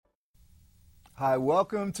Hi,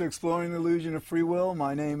 welcome to Exploring the Illusion of Free Will.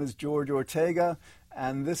 My name is George Ortega,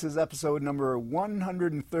 and this is episode number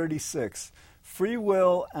 136, Free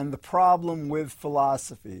Will and the Problem with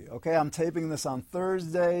Philosophy. Okay, I'm taping this on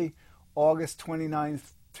Thursday, August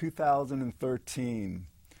 29th, 2013.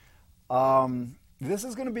 This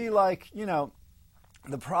is going to be like, the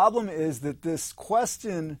problem is that this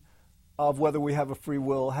question of whether we have a free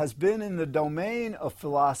will has been in the domain of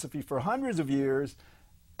philosophy for hundreds of years,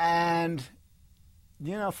 and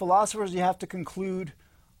philosophers, you have to conclude,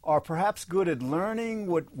 are perhaps good at learning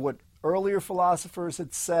what earlier philosophers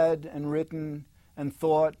had said and written and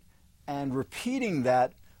thought and repeating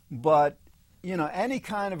that. But, any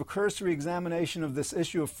kind of a cursory examination of this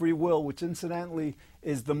issue of free will, which incidentally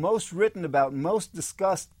is the most written about, most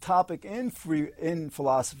discussed topic in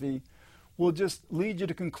philosophy, will just lead you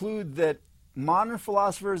to conclude that modern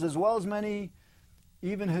philosophers, as well as many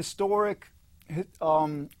even historic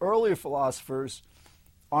earlier philosophers,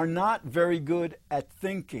 are not very good at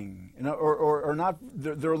thinking, or not.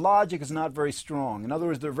 Their logic is not very strong. In other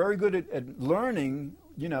words, they're very good at learning,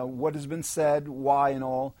 what has been said, why, and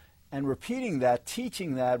all, and repeating that,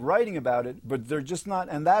 teaching that, writing about it. But they're just not,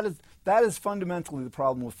 and that is fundamentally the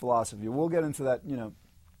problem with philosophy. We'll get into that,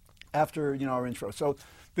 after our intro. So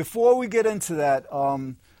before we get into that,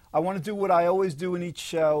 I want to do what I always do in each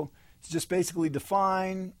show. It's just basically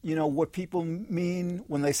define, what people mean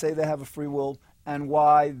when they say they have a free will, and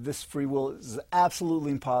why this free will is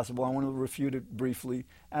absolutely impossible. I want to refute it briefly,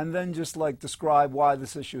 and then just describe why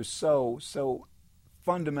this issue is so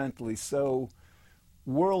fundamentally, so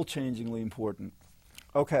world-changingly important.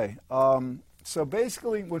 Okay, so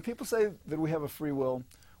basically, when people say that we have a free will,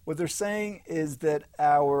 what they're saying is that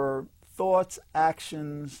our thoughts,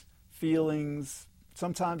 actions, feelings,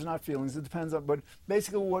 sometimes not feelings, it depends on, but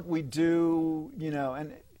basically what we do,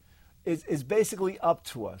 and is basically up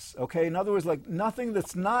to us, okay? In other words, nothing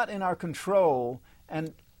that's not in our control,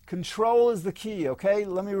 and control is the key, okay?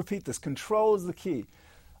 Let me repeat this. Control is the key.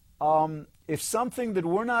 If something that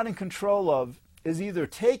we're not in control of is either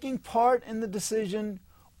taking part in the decision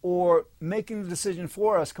or making the decision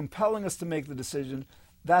for us, compelling us to make the decision,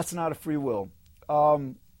 that's not a free will. I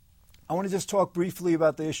want to just talk briefly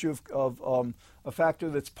about the issue of a factor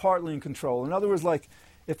that's partly in control. In other words,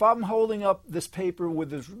 if I'm holding up this paper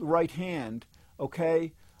with the right hand,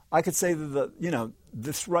 okay, I could say that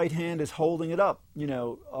this right hand is holding it up,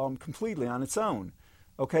 completely on its own,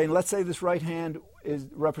 okay. And let's say this right hand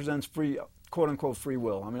represents free, quote unquote, free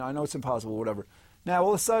will. I mean, I know it's impossible, whatever. Now, all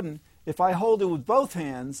of a sudden, if I hold it with both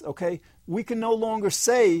hands, okay, we can no longer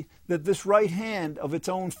say that this right hand of its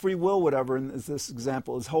own free will, whatever, in this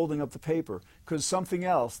example, is holding up the paper, because something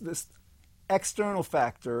else, this external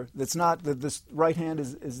factor that this right hand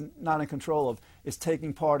is not in control of, is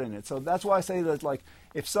taking part in it. So that's why I say that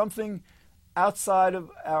if something outside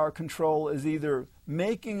of our control is either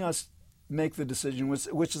making us make the decision,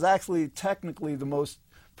 which is actually technically the most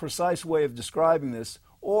precise way of describing this,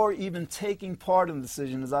 or even taking part in the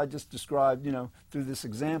decision, as I just described, through this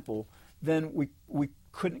example, then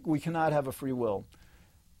we cannot have a free will.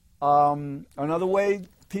 Another way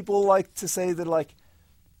people like to say that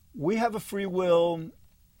we have a free will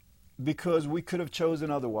because we could have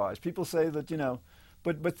chosen otherwise. People say that,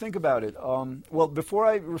 but think about it. Well, before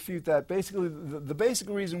I refute that, basically the basic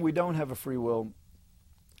reason we don't have a free will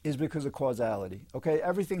is because of causality. Okay,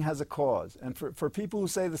 everything has a cause. And for people who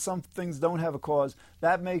say that some things don't have a cause,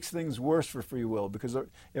 that makes things worse for free will, because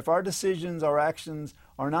if our decisions, our actions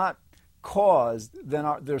are not caused, then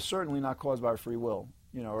they're certainly not caused by our free will,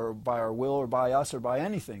 or by our will, or by us, or by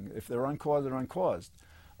anything. If they're uncaused, they're uncaused.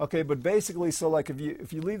 Okay, but basically, so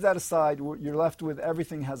if you leave that aside, you're left with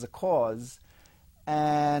everything has a cause,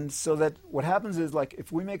 and so that what happens is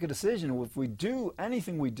if we make a decision, if we do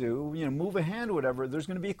anything we do, move a hand or whatever, there's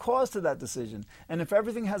going to be a cause to that decision, and if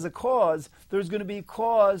everything has a cause, there's going to be a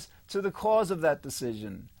cause to the cause of that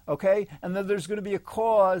decision, okay, and then there's going to be a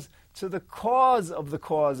cause to the cause of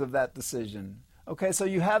that decision. Okay, so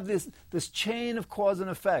you have this chain of cause and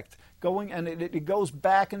effect going, and it goes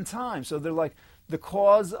back in time. So they're the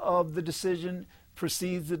cause of the decision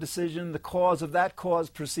precedes the decision, the cause of that cause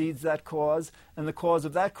precedes that cause, and the cause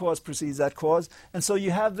of that cause precedes that cause. And so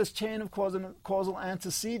you have this chain of causal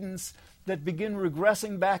antecedents that begin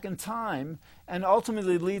regressing back in time and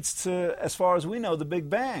ultimately leads to, as far as we know, the Big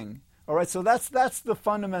Bang. All right, so that's the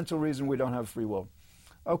fundamental reason we don't have free will.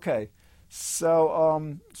 Okay,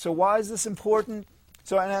 so why is this important?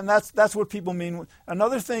 So and that's what people mean.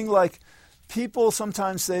 Another thing, people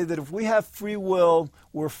sometimes say that if we have free will,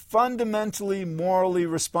 we're fundamentally morally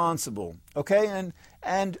responsible. Okay,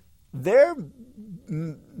 and their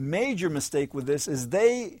major mistake with this is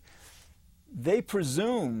they they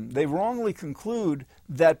wrongly conclude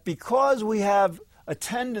that because we have a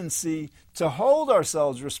tendency to hold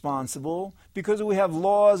ourselves responsible, because we have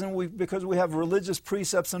laws and because we have religious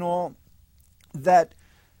precepts and all, that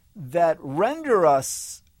render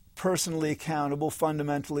us personally accountable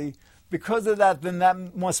fundamentally, because of that, then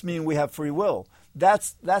that must mean we have free will.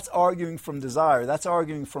 That's arguing from desire. That's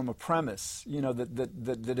arguing from a premise,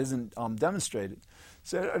 that isn't demonstrated.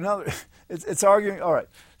 So it's arguing. All right.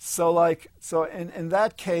 So in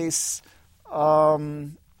that case,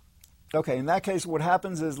 in that case, what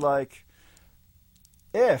happens is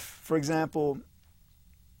if, for example,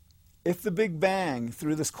 if the Big Bang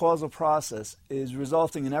through this causal process is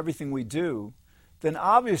resulting in everything we do, then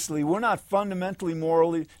obviously we're not fundamentally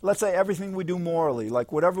morally. Let's say everything we do morally,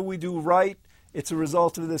 like whatever we do right, it's a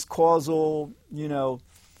result of this causal,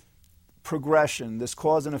 progression, this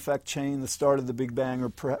cause and effect chain that started the Big Bang, or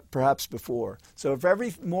perhaps before. So if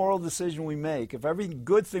every moral decision we make, if every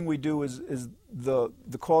good thing we do is the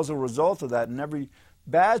causal result of that, and every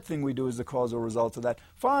bad thing we do is the causal result of that,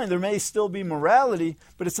 fine, there may still be morality,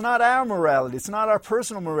 but it's not our morality. It's not our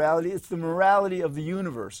personal morality. It's the morality of the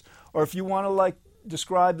universe. Or if you want to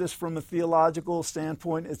describe this from a theological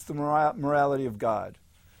standpoint, it's the morality of God.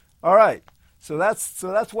 All right. So that's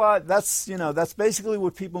basically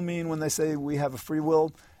what people mean when they say we have a free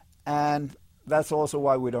will, and that's also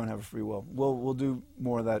why we don't have a free will. We'll do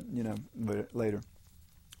more of that later.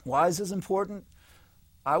 Why is this important?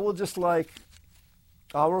 I'll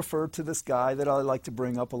refer to this guy that I like to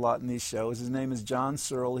bring up a lot in these shows. His name is John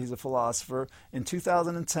Searle. He's a philosopher. In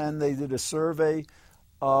 2010, they did a survey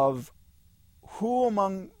of who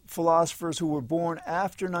among philosophers who were born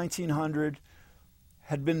after 1900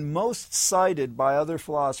 had been most cited by other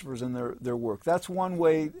philosophers in their work. That's one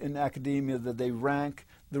way in academia that they rank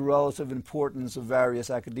the relative importance of various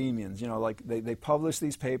academians. They publish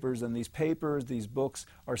these papers, and these books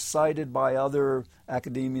are cited by other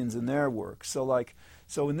academians in their work.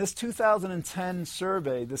 So in this 2010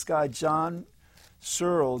 survey, this guy John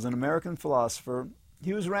Searle is an American philosopher.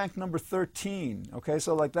 He was ranked number 13. Okay,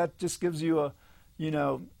 so that just gives you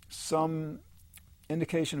some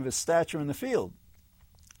indication of his stature in the field.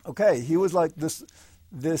 Okay, he was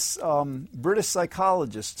this British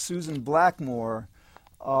psychologist, Susan Blackmore,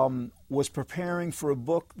 was preparing for a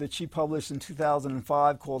book that she published in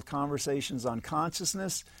 2005 called Conversations on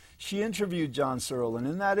Consciousness. She interviewed John Searle, and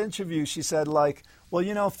in that interview she said,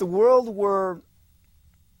 if the world were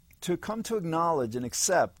to come to acknowledge and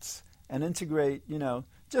accept and integrate,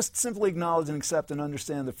 just simply acknowledge and accept and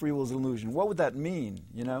understand that free will is an illusion, what would that mean,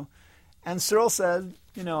 And Searle said,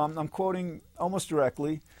 I'm quoting almost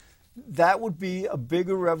directly, that would be a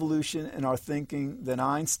bigger revolution in our thinking than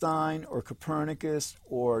Einstein or Copernicus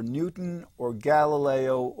or Newton or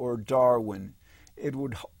Galileo or Darwin. It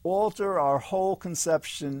would alter our whole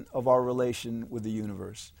conception of our relation with the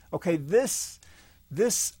universe. Okay, this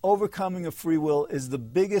overcoming of free will is the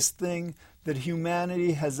biggest thing that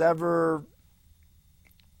humanity has ever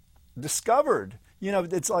discovered.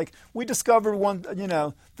 It's we discovered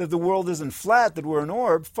that the world isn't flat, that we're an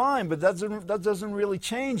orb, fine, but that doesn't really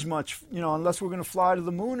change much, unless we're going to fly to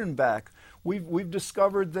the moon and back. We've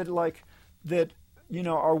discovered that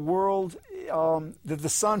our world, that the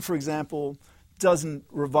sun, for example, doesn't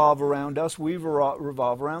revolve around us. We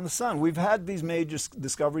revolve around the sun. We've had these major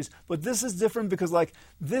discoveries, but this is different because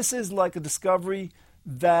this is a discovery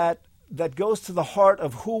that goes to the heart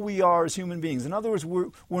of who we are as human beings. In other words,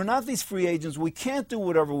 we're not these free agents. We can't do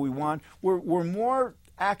whatever we want. We're more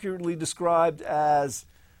accurately described as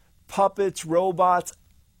puppets, robots,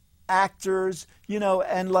 actors,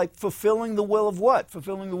 and fulfilling the will of what?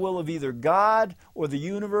 Fulfilling the will of either God or the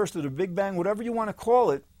universe or the Big Bang, whatever you want to call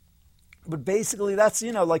it. But basically that's,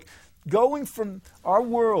 going from our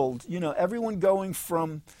world, everyone going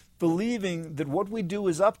from believing that what we do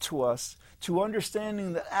is up to us to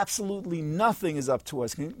understanding that absolutely nothing is up to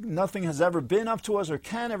us. Nothing has ever been up to us or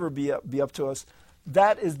can ever be up to us.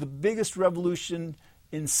 That is the biggest revolution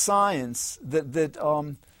in science that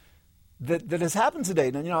has happened today.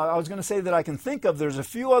 And, I was going to say that I can think of, there's a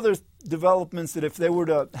few other developments that if they were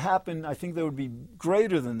to happen, I think they would be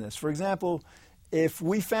greater than this. For example, if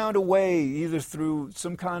we found a way, either through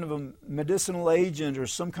some kind of a medicinal agent or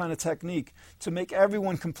some kind of technique, to make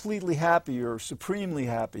everyone completely happy or supremely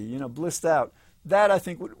happy, blissed out, that I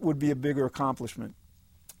think would be a bigger accomplishment.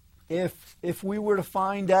 If we were to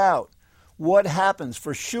find out what happens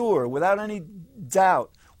for sure, without any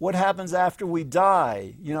doubt, what happens after we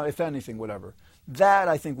die, if anything, whatever, that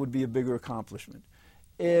I think would be a bigger accomplishment.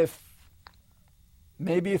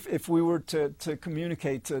 Maybe if we were to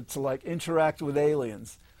communicate, to interact with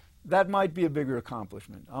aliens, that might be a bigger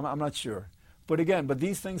accomplishment. I'm not sure. but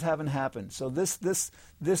these things haven't happened. So this,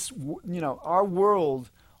 our world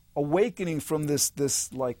awakening from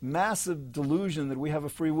this like massive delusion that we have a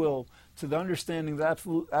free will to the understanding that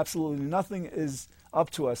absolutely nothing is up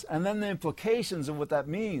to us, and then the implications of what that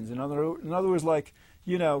means. In other words, like,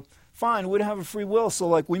 fine, we don't have a free will, so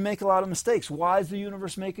like we make a lot of mistakes. Why is the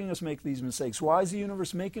universe making us make these mistakes? Why is the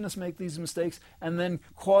universe making us make these mistakes and then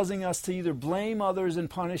causing us to either blame others and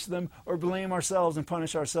punish them, or blame ourselves and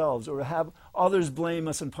punish ourselves, or have others blame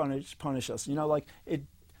us and punish us? Like it.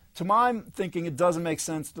 To my thinking, it doesn't make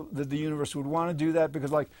sense that the universe would want to do that,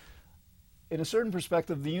 because, like, in a certain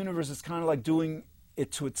perspective, the universe is kind of like doing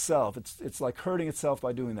it to itself. It's like hurting itself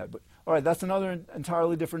by doing that. But all right, that's another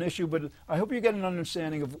entirely different issue. But I hope you get an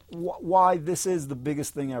understanding of why this is the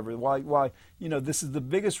biggest thing ever. Why this is the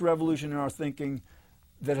biggest revolution in our thinking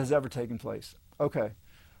that has ever taken place. Okay,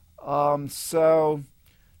 so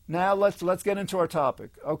now let's get into our topic.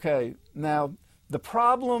 Okay, now the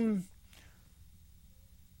problem.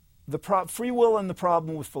 Free will and the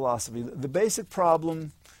problem with philosophy. The basic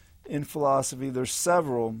problem in philosophy, there's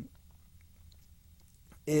several,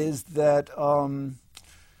 is that,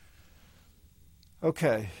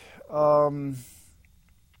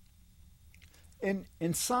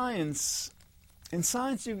 in science,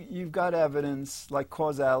 you've got evidence like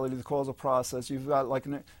causality, the causal process. You've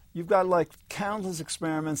got countless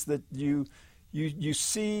experiments that you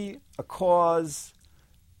see a cause,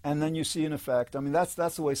 and then you see an effect. I mean, that's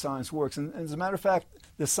the way science works. And as a matter of fact,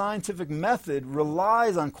 the scientific method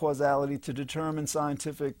relies on causality to determine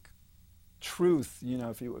scientific truth,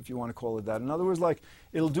 if you want to call it that. In other words, like,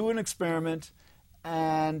 it'll do an experiment,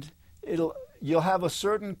 and you'll have a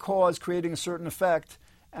certain cause creating a certain effect,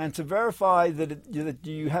 and to verify that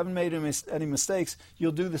you haven't made any mistakes,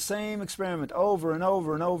 you'll do the same experiment over and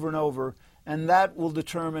over and over and over, and that will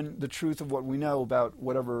determine the truth of what we know about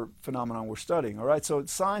whatever phenomenon we're studying. All right, so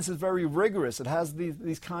science is very rigorous. It has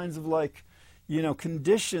these kinds of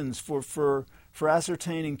conditions for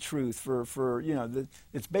ascertaining truth.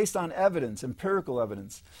 It's based on evidence, empirical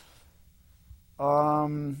evidence.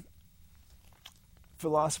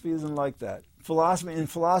 Philosophy isn't like that. In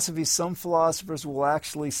philosophy, some philosophers will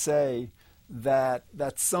actually say that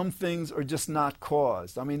some things are just not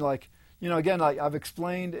caused. I mean, again, like I've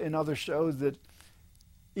explained in other shows, that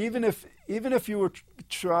even if you were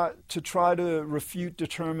try to refute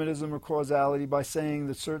determinism or causality by saying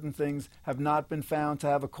that certain things have not been found to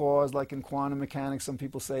have a cause, like in quantum mechanics, some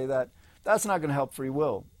people say that's not going to help free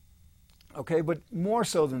will. Okay, but more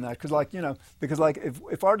so than that, because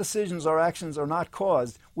if our decisions, our actions are not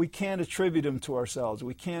caused, we can't attribute them to ourselves.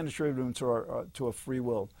 We can't attribute them to a free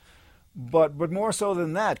will. But more so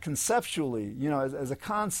than that, conceptually, as a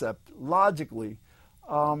concept, logically,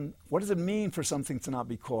 what does it mean for something to not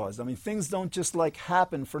be caused? I mean, things don't just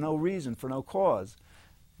happen for no reason, for no cause.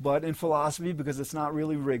 But in philosophy, because it's not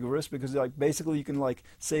really rigorous, because basically you can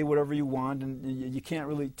say whatever you want, and you can't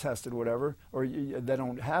really test it, whatever, or they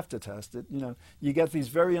don't have to test it. You get these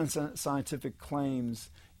very unscientific claims,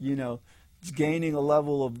 gaining a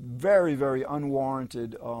level of very, very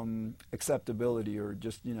unwarranted acceptability, or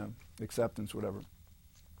just acceptance, whatever.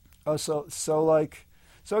 So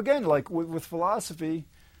again, with philosophy,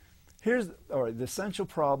 here's the essential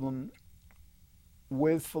problem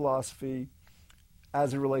with philosophy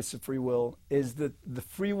as it relates to free will is that the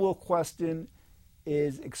free will question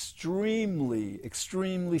is extremely,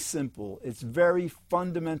 extremely simple. It's very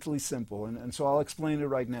fundamentally simple, and so I'll explain it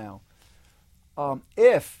right now.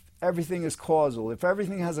 If everything is causal, if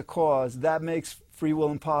everything has a cause, that makes free will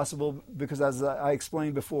impossible, because as I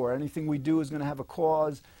explained before, anything we do is going to have a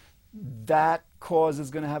cause. That cause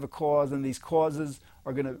is going to have a cause, and these causes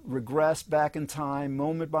are going to regress back in time,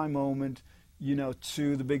 moment by moment,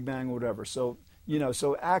 to the Big Bang or whatever. So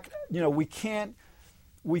we can't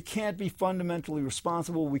be fundamentally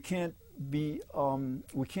responsible. We can't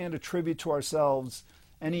attribute to ourselves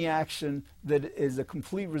any action that is a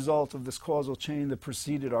complete result of this causal chain that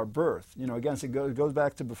preceded our birth. Again, so it goes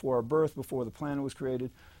back to before our birth, before the planet was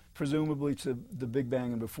created, presumably to the Big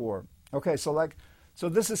Bang and before. Okay, so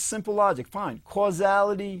this is simple logic. Fine.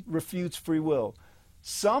 Causality refutes free will.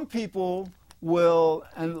 Some people will,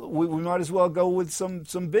 and we might as well go with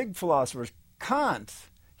some big philosophers. Kant,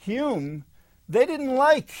 Hume, they didn't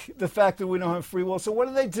like the fact that we don't have free will. So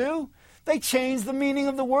what do? They changed the meaning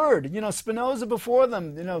of the word. Spinoza before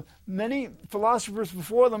them, many philosophers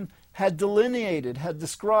before them had delineated, had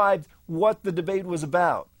described what the debate was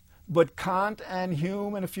about. But Kant and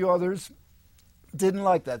Hume and a few others didn't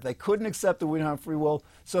like that. They couldn't accept that we don't have free will.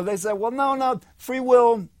 So they said, well, no, free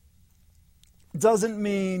will doesn't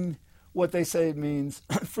mean what they say it means.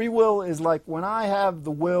 Free will is like when I have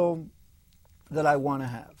the will that I want to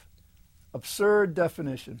have. Absurd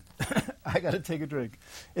definition. I got to take a drink.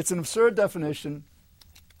 It's an absurd definition,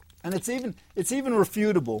 and it's even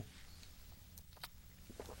refutable.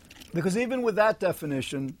 Because even with that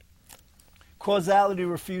definition, causality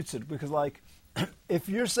refutes it. Because, like, if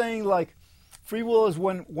you're saying, like, free will is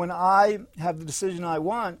when I have the decision I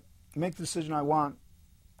want, make the decision I want,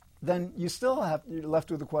 then you're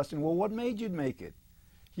left with the question, well, what made you make it?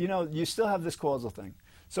 You know, you still have this causal thing.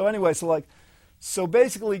 So anyway, so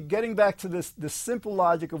basically getting back to this simple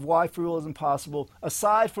logic of why free will is impossible,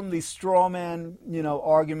 aside from these straw man,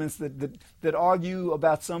 arguments that argue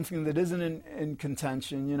about something that isn't in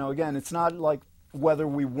contention, again, it's not like whether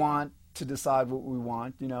we want to decide what we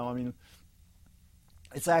want,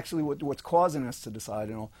 it's actually what's causing us to decide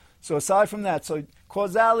and all. So aside from that, so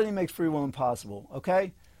causality makes free will impossible,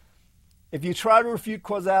 okay? If you try to refute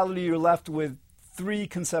causality, you're left with three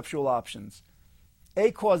conceptual options.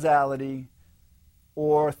 Acausality,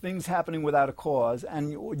 or things happening without a cause, and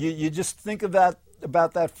you just think about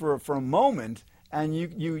that for a moment, and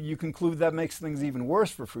you conclude that makes things even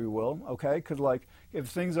worse for free will, okay? Because, like, if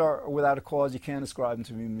things are without a cause, you can't ascribe them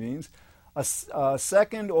to human beings. A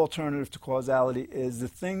second alternative to causality is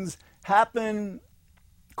that things happen,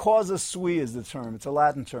 causa sui is the term, it's a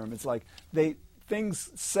Latin term. It's like things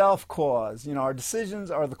self-cause. Our decisions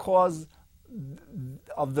are the cause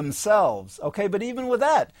of themselves, okay? But even with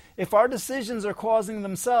that, if our decisions are causing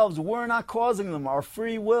themselves, we're not causing them. Our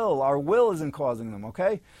free will, our will isn't causing them,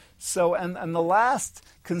 okay? So, and the last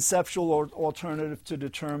conceptual alternative to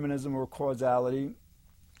determinism or causality,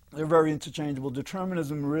 they're very interchangeable.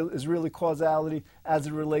 Determinism is really causality as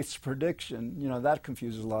it relates to prediction. That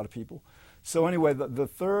confuses a lot of people. So anyway, the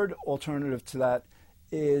third alternative to that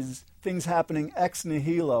is things happening ex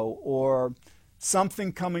nihilo, or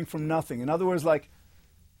something coming from nothing. In other words, like,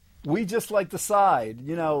 we just decide,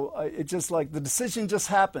 it's just like the decision just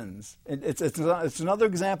happens. It's another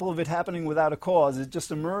example of it happening without a cause. It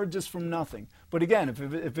just emerges from nothing. But again,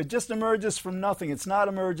 if it just emerges from nothing, it's not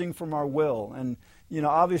emerging from our will. And,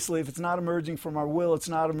 obviously, if it's not emerging from our will, it's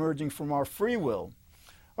not emerging from our free will.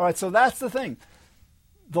 All right, so that's the thing.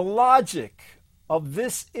 The logic of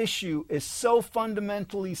this issue is so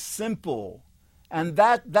fundamentally simple. And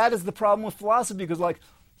that is the problem with philosophy, because, like,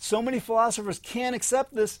 so many philosophers can't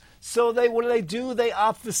accept this. So what do? They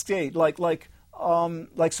obfuscate, like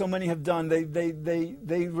so many have done.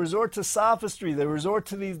 They resort to sophistry. They resort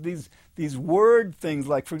to these word things.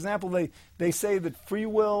 Like, for example, they say that free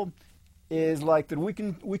will is like that we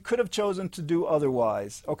could have chosen to do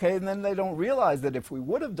otherwise. Okay, and then they don't realize that if we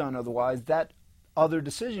would have done otherwise, that other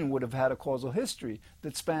decision would have had a causal history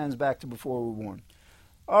that spans back to before we were born.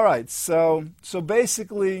 All right, so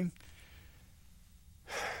basically,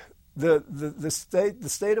 the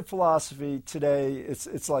state of philosophy today,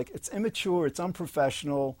 it's immature, it's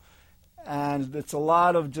unprofessional, and it's a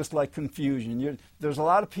lot of just like confusion. There's a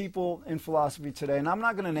lot of people in philosophy today, and I'm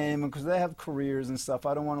not going to name them because they have careers and stuff.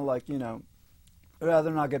 I don't want to I'd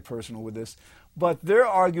rather not get personal with this. But they're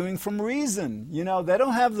arguing from reason. They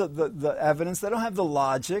don't have the evidence, they don't have the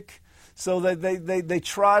logic. So they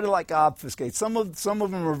try to obfuscate. Some of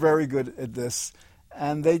them are very good at this,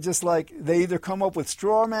 and they either come up with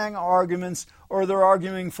straw man arguments or they're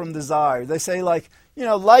arguing from desire. They say life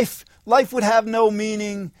would have no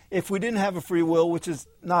meaning if we didn't have a free will, which is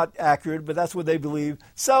not accurate, but that's what they believe.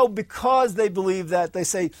 So because they believe that, they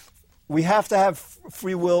say we have to have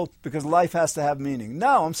free will because life has to have meaning.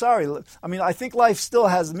 No, I'm sorry. I think life still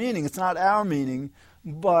has meaning. It's not our meaning,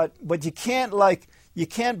 but you can't You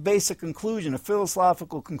can't base a conclusion, a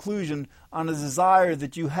philosophical conclusion, on a desire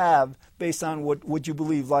that you have based on what you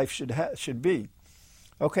believe life should be.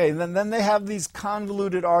 Okay, and then they have these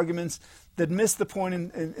convoluted arguments that miss the point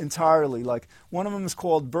entirely. Like, one of them is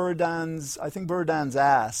called Buridan's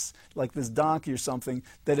ass, like this donkey or something,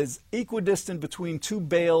 that is equidistant between two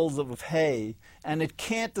bales of hay, and it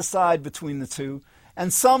can't decide between the two.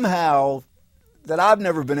 And somehow, that I've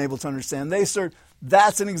never been able to understand, they assert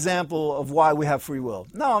that's an example of why we have free will.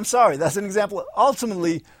 No, I'm sorry, that's an example.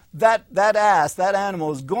 Ultimately, that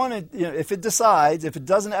animal is going to, if it decides, if it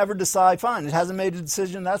doesn't ever decide, fine, it hasn't made a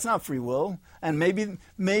decision, that's not free will. And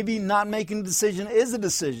maybe not making a decision is a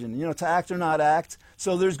decision, to act or not act.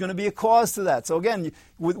 So there's going to be a cause to that. So again,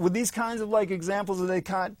 with these kinds of examples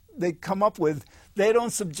that they come up with, they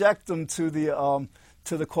don't subject them to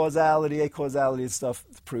the causality, acausality and stuff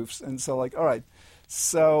proofs. And so all right,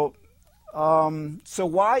 so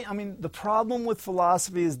why? The problem with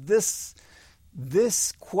philosophy is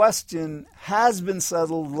this question has been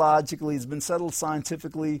settled logically, it's been settled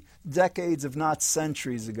scientifically decades, if not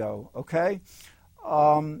centuries ago, okay?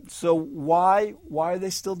 So why are they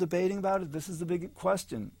still debating about it? This is the big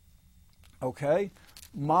question. Okay,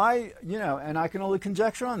 and I can only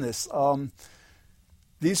conjecture on this.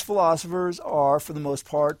 These philosophers are, for the most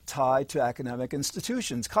part, tied to academic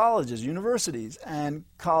institutions, colleges, universities, and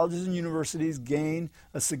colleges and universities gain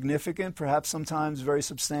a significant, perhaps sometimes very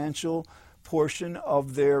substantial portion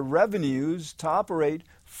of their revenues to operate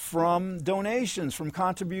from donations, from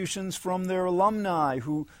contributions from their alumni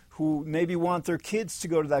who maybe want their kids to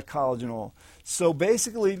go to that college and all. So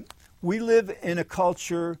basically, we live in a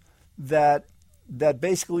culture that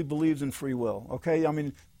basically believes in free will. Okay, I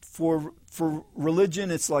mean, for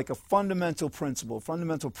religion, it's like a fundamental principle,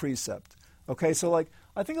 fundamental precept. Okay, so like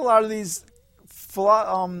I think a lot of these,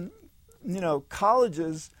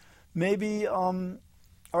 colleges maybe are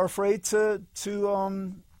afraid to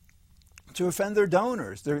offend their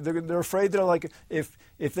donors. They're afraid they're like if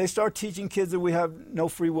they start teaching kids that we have no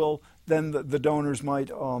free will, then the donors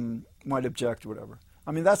might object or whatever.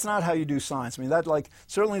 I mean, that's not how you do science. I mean,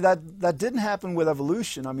 certainly that didn't happen with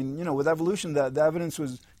evolution. I mean, with evolution, the evidence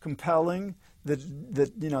was compelling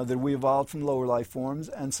that we evolved from lower life forms,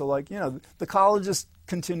 and so the colleges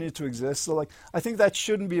continue to exist. So I think that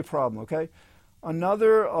shouldn't be a problem. Okay,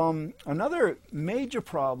 another major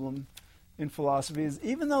problem in philosophy is,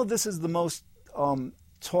 even though this is the most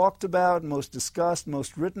talked about, most discussed,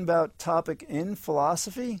 most written about topic in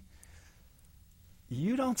philosophy,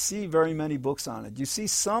 you don't see very many books on it. You see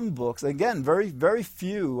some books, again, very, very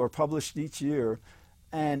few are published each year,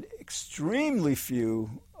 and extremely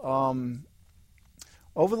few over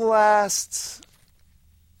the last,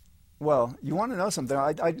 well, you want to know something?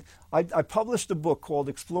 I published a book called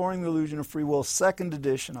Exploring the Illusion of Free Will, second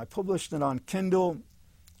edition. I published it on Kindle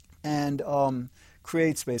and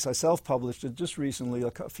CreateSpace. I self-published it just recently,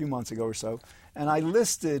 a few months ago or so, and I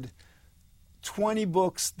listed 20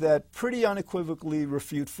 books that pretty unequivocally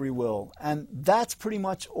refute free will. And that's pretty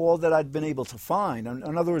much all that I'd been able to find.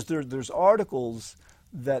 In other words, there's articles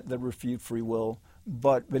that refute free will,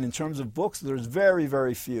 but in terms of books, there's very,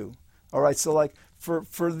 very few. All right, so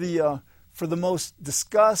for the most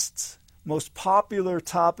discussed, most popular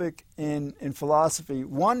topic in philosophy,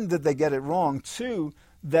 one, that they get it wrong, two,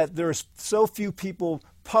 that there's so few people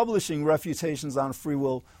publishing refutations on free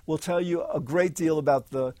will tell you a great deal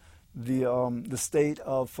about the state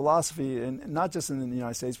of philosophy, and not just in the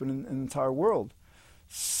United States, but in the entire world.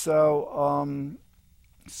 So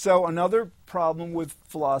another problem with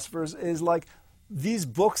philosophers is these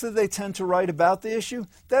books that they tend to write about the issue,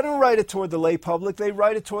 they don't write it toward the lay public, they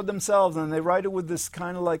write it toward themselves, and they write it with this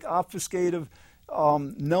kind of obfuscative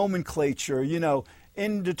nomenclature,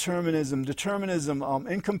 indeterminism, determinism,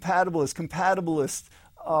 incompatibilist, compatibilist,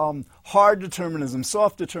 hard determinism,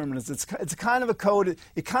 soft determinism. It's kind of a code.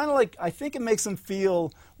 It kind of I think it makes them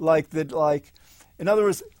feel like that. In other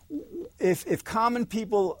words, if common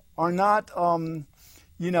people are not,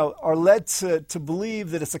 are led to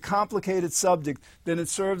believe that it's a complicated subject, then it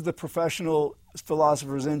serves the professional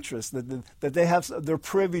philosopher's interest. That they're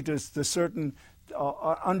privy to certain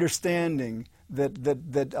understanding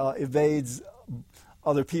that evades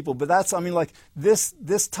other people. But that's,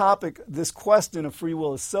 this topic, this question of free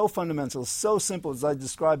will is so fundamental, so simple, as I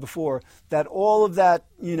described before, that all of that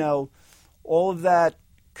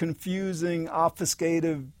confusing,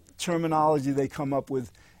 obfuscative terminology they come up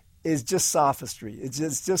with is just sophistry. It's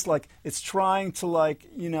just it's trying to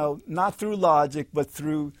not through logic, but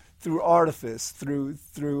through artifice, through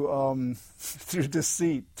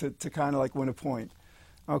deceit to kind of win a point.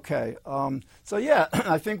 Okay, so yeah,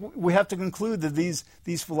 I think we have to conclude that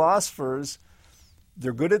these philosophers,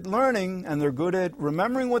 they're good at learning, and they're good at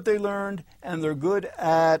remembering what they learned, and they're good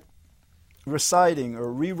at reciting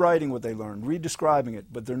or rewriting what they learned, redescribing it,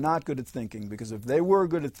 but they're not good at thinking, because if they were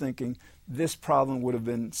good at thinking, this problem would have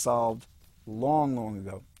been solved long, long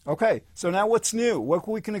ago. Okay, so now what's new? What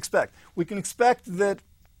we can expect? We can expect that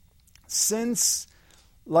since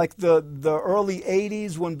the early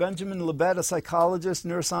 80s, when Benjamin Libet, a psychologist,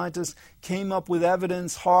 neuroscientist, came up with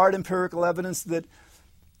evidence, hard empirical evidence, that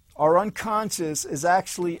our unconscious is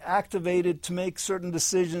actually activated to make certain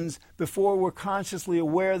decisions before we're consciously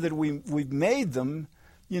aware that we've made them.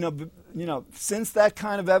 Since that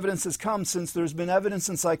kind of evidence has come, since there's been evidence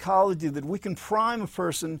in psychology that we can prime a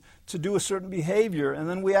person to do a certain behavior, and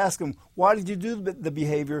then we ask them, why did you do the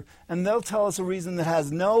behavior? And they'll tell us a reason that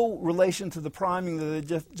has no relation to the priming that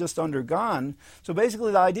they've just undergone. So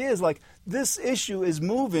basically the idea is this issue is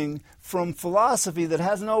moving from philosophy that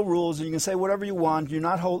has no rules, and you can say whatever you want, you're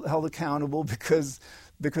not held accountable because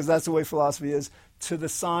that's the way philosophy is, to the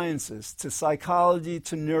sciences, to psychology,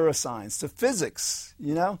 to neuroscience, to physics,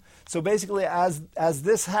 So basically, as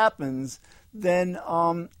this happens, then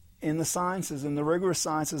in the sciences, in the rigorous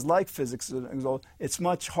sciences like physics, it's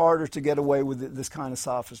much harder to get away with this kind of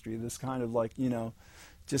sophistry, this kind of like,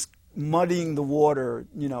 just muddying the water,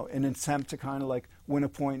 in an attempt to kind of like win a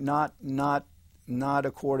point, not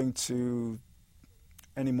according to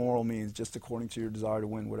any moral means, just according to your desire to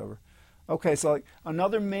win, whatever. Okay, so like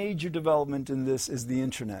another major development in this is the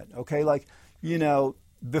internet. Okay, like,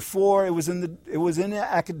 before it was in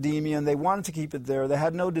academia and they wanted to keep it there. They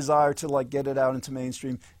had no desire to like get it out into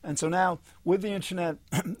mainstream. And so now with the internet,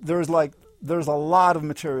 there's a lot of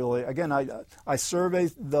material. Again, I survey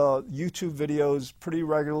the YouTube videos pretty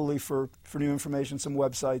regularly for new information, some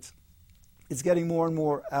websites. It's getting more and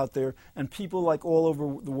more out there, and people like all over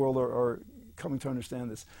the world are coming to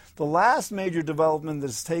understand this. The last major development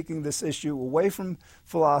that's taking this issue away from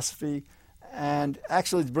philosophy and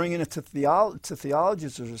actually bringing it to theology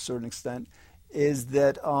to a certain extent is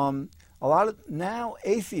that a lot of now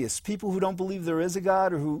atheists, people who don't believe there is a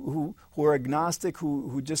God or who are agnostic,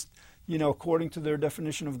 who just, according to their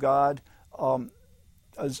definition of God,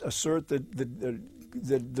 assert that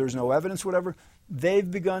there's no evidence, whatever.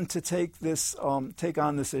 They've begun to take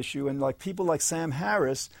on this issue, and like people like Sam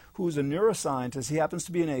Harris, who's a neuroscientist, he happens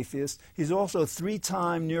to be an atheist. He's also a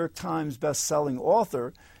 3-time New York Times best-selling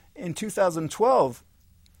author. In 2012,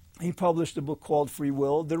 he published a book called Free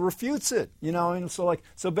Will that refutes it. And so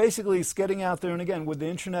basically, it's getting out there. And again, with the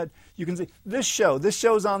internet, you can see this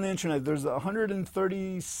show's on the internet. There's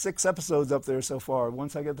 136 episodes up there so far.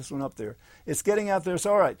 Once I get this one up there, it's getting out there.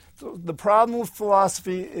 So all right. So the problem with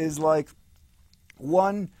philosophy is like,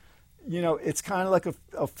 one, it's kind of like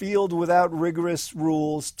a field without rigorous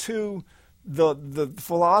rules. Two, the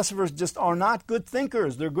philosophers just are not good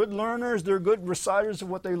thinkers. They're good learners. They're good reciters of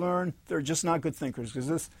what they learn. They're just not good thinkers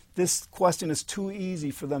because this question is too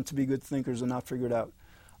easy for them to be good thinkers and not figure it out.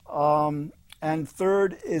 And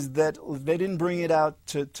third is that they didn't bring it out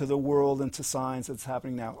to the world and to science that's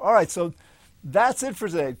happening now. All right, so that's it for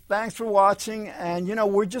today. Thanks for watching. And,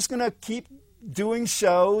 we're just going to keep doing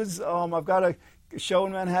shows. I've got a show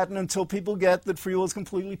in Manhattan until people get that free will is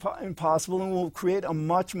completely impossible, and we'll create a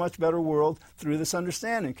much, much better world through this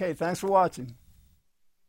understanding. Okay, thanks for watching.